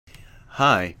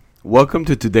Hi, welcome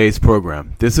to today's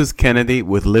program. This is Kennedy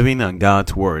with Living on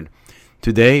God's Word.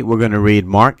 Today we're going to read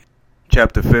Mark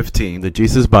chapter 15, the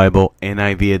Jesus Bible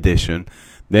NIV edition.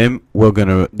 Then we're going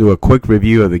to do a quick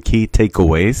review of the key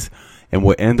takeaways, and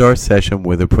we'll end our session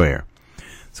with a prayer.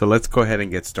 So let's go ahead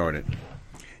and get started.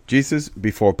 Jesus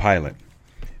before Pilate.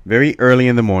 Very early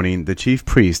in the morning, the chief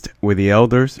priest, with the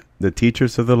elders, the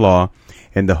teachers of the law,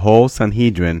 and the whole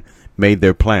Sanhedrin made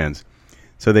their plans.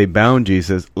 So they bound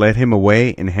Jesus, led him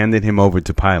away, and handed him over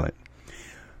to Pilate.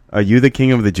 "Are you the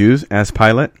king of the Jews?" asked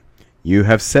Pilate. "You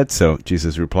have said so,"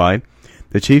 Jesus replied.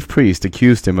 The chief priest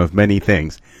accused him of many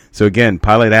things. So again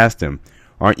Pilate asked him,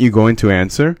 "Aren't you going to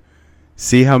answer?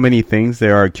 See how many things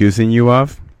they are accusing you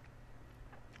of?"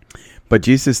 But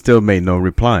Jesus still made no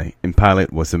reply, and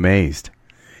Pilate was amazed.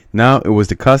 Now it was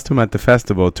the custom at the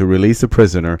festival to release a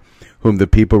prisoner whom the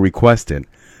people requested.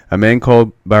 A man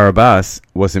called Barabbas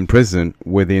was in prison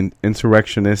with the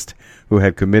insurrectionist who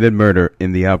had committed murder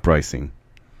in the uprising.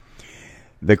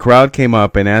 The crowd came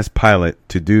up and asked Pilate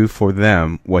to do for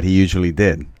them what he usually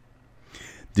did.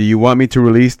 "Do you want me to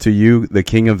release to you the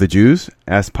king of the Jews?"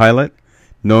 asked Pilate,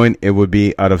 knowing it would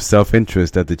be out of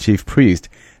self-interest that the chief priest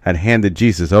had handed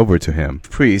Jesus over to him. The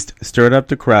priest stirred up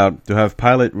the crowd to have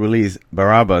Pilate release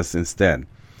Barabbas instead.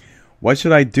 "What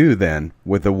should I do then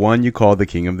with the one you call the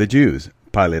king of the Jews?"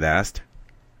 Pilate asked.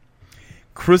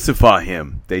 "Crucify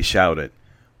him," they shouted.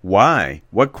 "Why?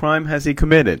 What crime has he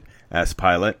committed?" asked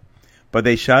Pilate. But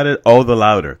they shouted all the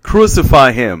louder,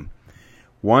 "Crucify him!"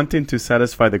 Wanting to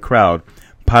satisfy the crowd,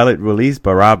 Pilate released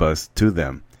Barabbas to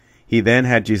them. He then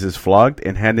had Jesus flogged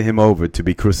and handed him over to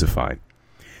be crucified.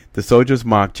 The soldiers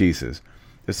mocked Jesus.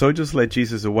 The soldiers led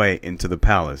Jesus away into the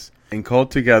palace and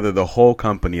called together the whole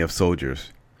company of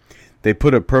soldiers. They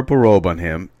put a purple robe on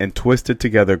him and twisted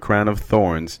together a crown of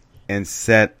thorns and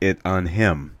set it on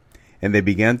him. And they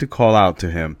began to call out to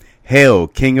him, "Hail,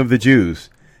 King of the Jews!"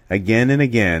 Again and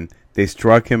again they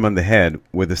struck him on the head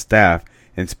with a staff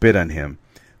and spit on him.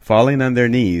 Falling on their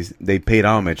knees, they paid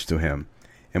homage to him.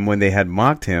 And when they had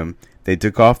mocked him, they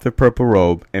took off the purple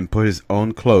robe and put his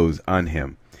own clothes on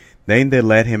him. Then they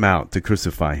led him out to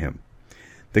crucify him.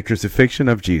 The crucifixion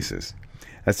of Jesus.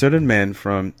 A certain man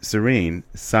from Cyrene,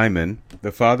 Simon,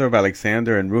 the father of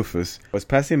Alexander and Rufus, was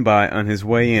passing by on his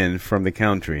way in from the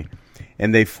country,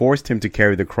 and they forced him to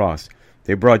carry the cross.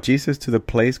 They brought Jesus to the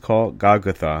place called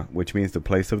Golgotha, which means the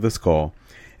place of the skull,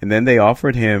 and then they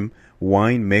offered him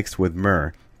wine mixed with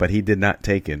myrrh, but he did not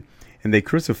take it. And they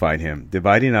crucified him,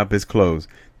 dividing up his clothes.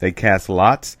 They cast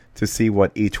lots to see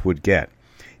what each would get.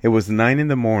 It was 9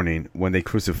 a.m. when they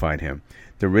crucified him.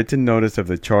 The written notice of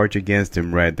the charge against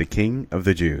him read, "The King of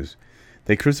the Jews."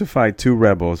 They crucified 2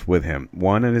 rebels with him,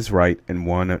 one on his right and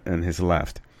one on his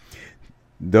left.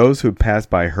 Those who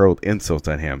passed by hurled insults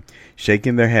at him,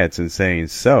 shaking their heads and saying,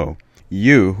 "So,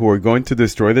 you who are going to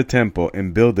destroy the temple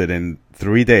and build it in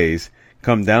 3 days,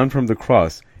 come down from the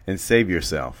cross and save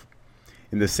yourself."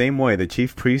 In the same way, the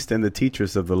chief priests and the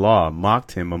teachers of the law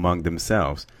mocked him among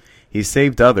themselves. "He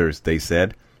saved others," they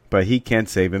said, "but he can't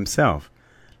save himself.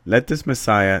 Let this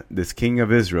Messiah, this King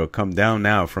of Israel, come down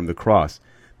now from the cross,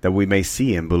 that we may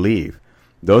see and believe."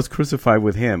 Those crucified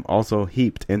with him also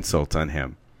heaped insults on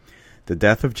him. The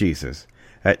death of Jesus.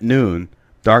 At noon,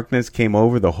 darkness came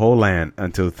over the whole land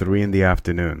until 3 in the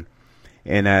afternoon.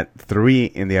 And at 3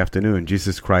 in the afternoon,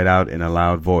 Jesus cried out in a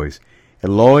loud voice,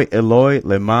 "Eloi, Eloi,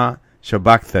 lema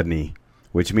sabachthani,"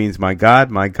 which means, my God,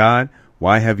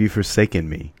 why have you forsaken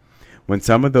me?" When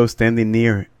some of those standing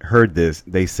near heard this,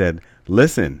 they said,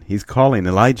 "Listen, he's calling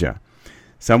Elijah."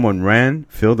 Someone ran,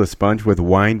 filled a sponge with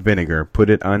wine vinegar, put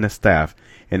it on a staff,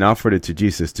 and offered it to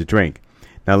Jesus to drink.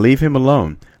 "Now leave him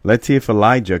alone. Let's see if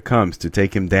Elijah comes to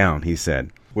take him down," he said.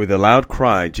 With a loud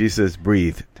cry, Jesus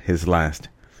breathed his last.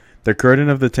 The curtain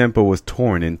of the temple was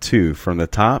torn in 2 from the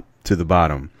top to the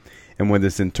bottom. And when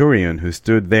the centurion who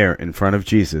stood there in front of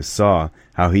Jesus saw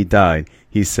how he died,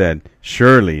 he said,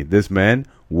 "Surely this man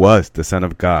was the Son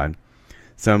of God."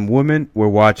 Some women were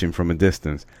watching from a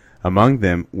distance. Among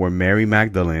them were Mary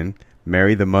Magdalene,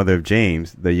 Mary the mother of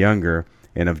James the younger,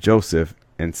 and of Joseph,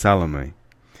 and Salome.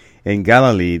 In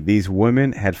Galilee these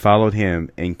women had followed him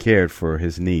and cared for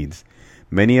his needs.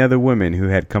 Many other women who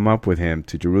had come up with him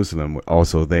to Jerusalem were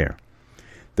also there.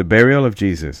 The burial of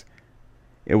Jesus.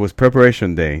 It was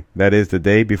preparation day, that is, the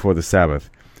day before the Sabbath.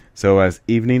 So as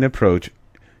evening approached,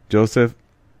 Joseph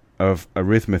of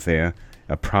Arimathea,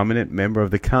 a prominent member of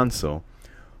the council,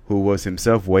 who was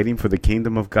himself waiting for the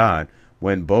kingdom of God,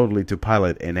 went boldly to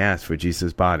Pilate and asked for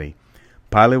Jesus' body.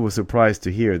 Pilate was surprised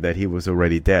to hear that he was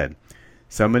already dead.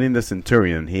 Summoning the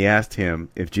centurion, he asked him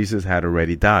if Jesus had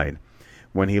already died.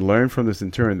 When he learned from the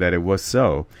centurion that it was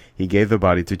so, he gave the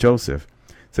body to Joseph.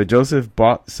 So Joseph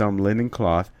bought some linen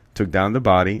cloth, took down the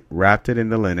body, wrapped it in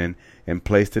the linen, and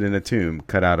placed it in a tomb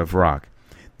cut out of rock.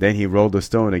 Then he rolled a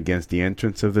stone against the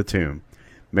entrance of the tomb.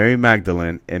 Mary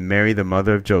Magdalene and Mary the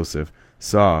mother of Joseph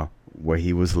saw where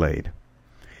he was laid.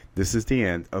 This is the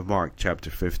end of Mark chapter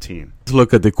 15. Let's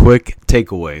look at the quick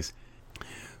takeaways.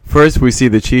 First, we see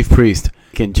the chief priest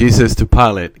taking Jesus to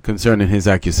Pilate concerning his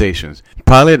accusations.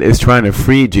 Pilate is trying to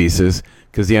free Jesus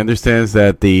because he understands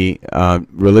that the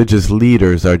religious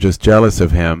leaders are just jealous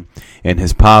of him and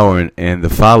his power and the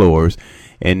followers,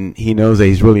 and he knows that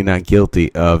he's really not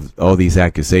guilty of all these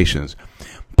accusations.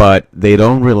 But they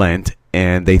don't relent,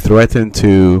 and they threaten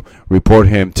to report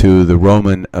him to the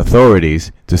Roman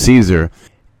authorities, to Caesar.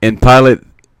 And Pilate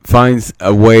finds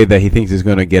a way that he thinks he's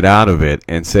going to get out of it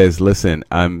and says, listen,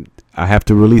 I have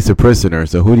to release a prisoner.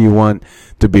 So who do you want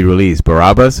to be released?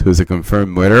 Barabbas, who's a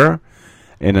confirmed murderer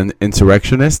and an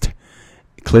insurrectionist?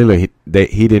 Clearly,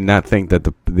 he did not think that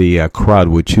the crowd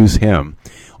would choose him.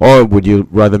 Or would you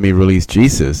rather me release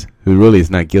Jesus, who really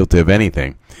is not guilty of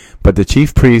anything? But the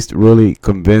chief priest really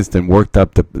convinced and worked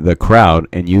up the crowd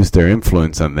and used their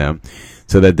influence on them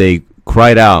so that they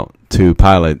cried out to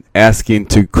Pilate, asking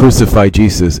to crucify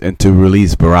Jesus and to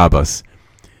release Barabbas.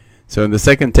 So in the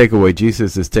second takeaway,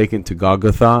 Jesus is taken to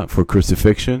Golgotha for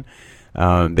crucifixion.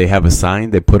 They have a sign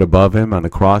they put above him on the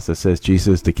cross that says,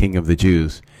 Jesus, the King of the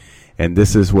Jews. And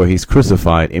this is where he's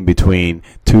crucified in between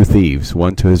two thieves,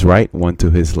 one to his right, one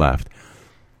to his left.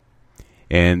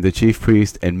 And the chief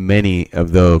priest and many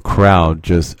of the crowd,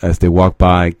 just as they walked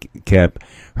by, kept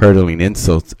hurling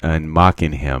insults and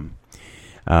mocking him.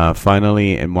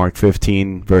 Finally, in Mark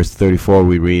 15, verse 34,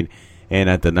 we read, and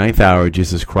at the ninth hour,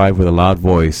 Jesus cried with a loud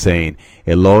voice, saying,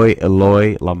 Eloi,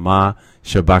 Eloi, lama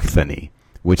sabachthani,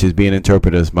 which is being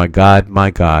interpreted as, my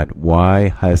God, why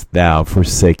hast thou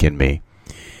forsaken me?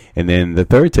 And then the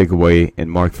third takeaway in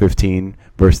Mark 15,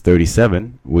 verse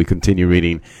 37, we continue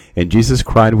reading, and Jesus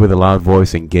cried with a loud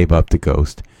voice and gave up the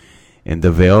ghost. And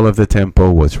the veil of the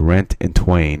temple was rent in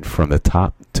twain from the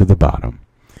top to the bottom.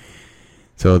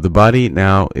 So the body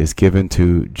now is given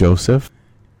to Joseph,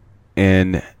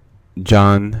 and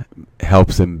John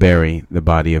helps him bury the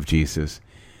body of Jesus.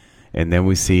 And then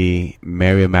we see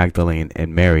Mary Magdalene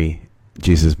and Mary,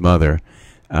 Jesus' mother,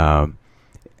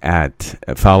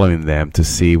 following them to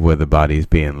see where the body is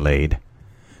being laid.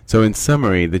 So in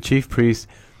summary, the chief priests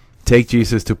take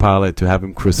Jesus to Pilate to have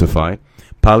him crucified.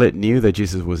 Pilate knew that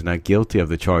Jesus was not guilty of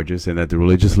the charges and that the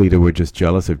religious leaders were just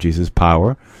jealous of Jesus'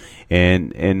 power.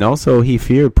 And also he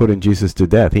feared putting Jesus to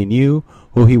death. He knew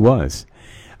who he was.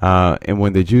 And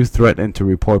when the Jews threatened to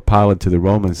report Pilate to the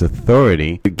Romans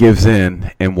authority, he gives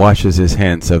in and washes his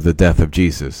hands of the death of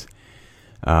Jesus.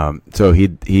 So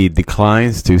he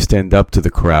declines to stand up to the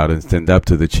crowd and stand up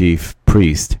to the chief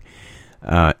priest,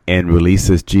 and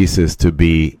releases Jesus to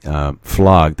be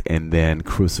flogged and then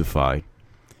crucified.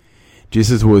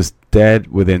 Jesus was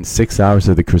dead within 6 hours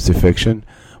of the crucifixion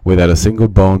without a single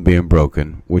bone being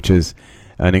broken, which is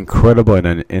an incredible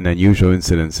and an unusual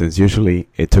incident, since usually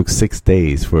it took 6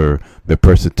 days for the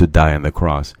person to die on the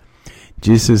cross.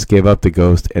 Jesus gave up the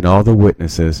ghost, and all the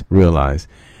witnesses realized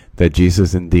that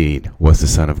Jesus indeed was the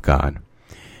Son of God.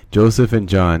 Joseph and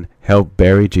John helped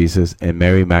bury Jesus, and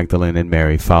Mary Magdalene and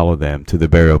Mary followed them to the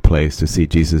burial place to see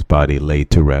Jesus' body laid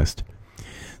to rest.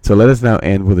 So let us now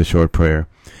end with a short prayer.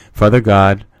 Father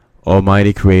God,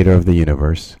 Almighty Creator of the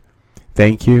universe,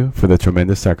 thank you for the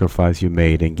tremendous sacrifice you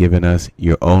made in giving us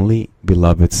your only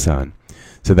beloved Son,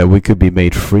 so that we could be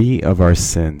made free of our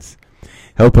sins.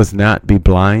 Help us not be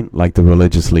blind like the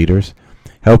religious leaders.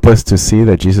 Help us to see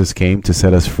that Jesus came to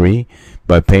set us free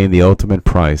by paying the ultimate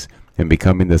price and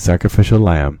becoming the sacrificial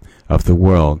lamb of the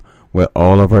world, where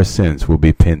all of our sins will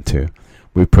be pinned to.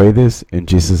 We pray this in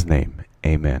Jesus' name.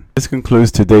 Amen. This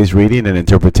concludes today's reading and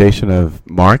interpretation of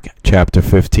Mark chapter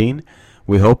 15.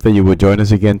 We hope that you will join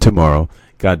us again tomorrow.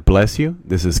 God bless you.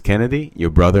 This is Kennedy,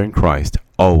 your brother in Christ,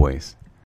 always.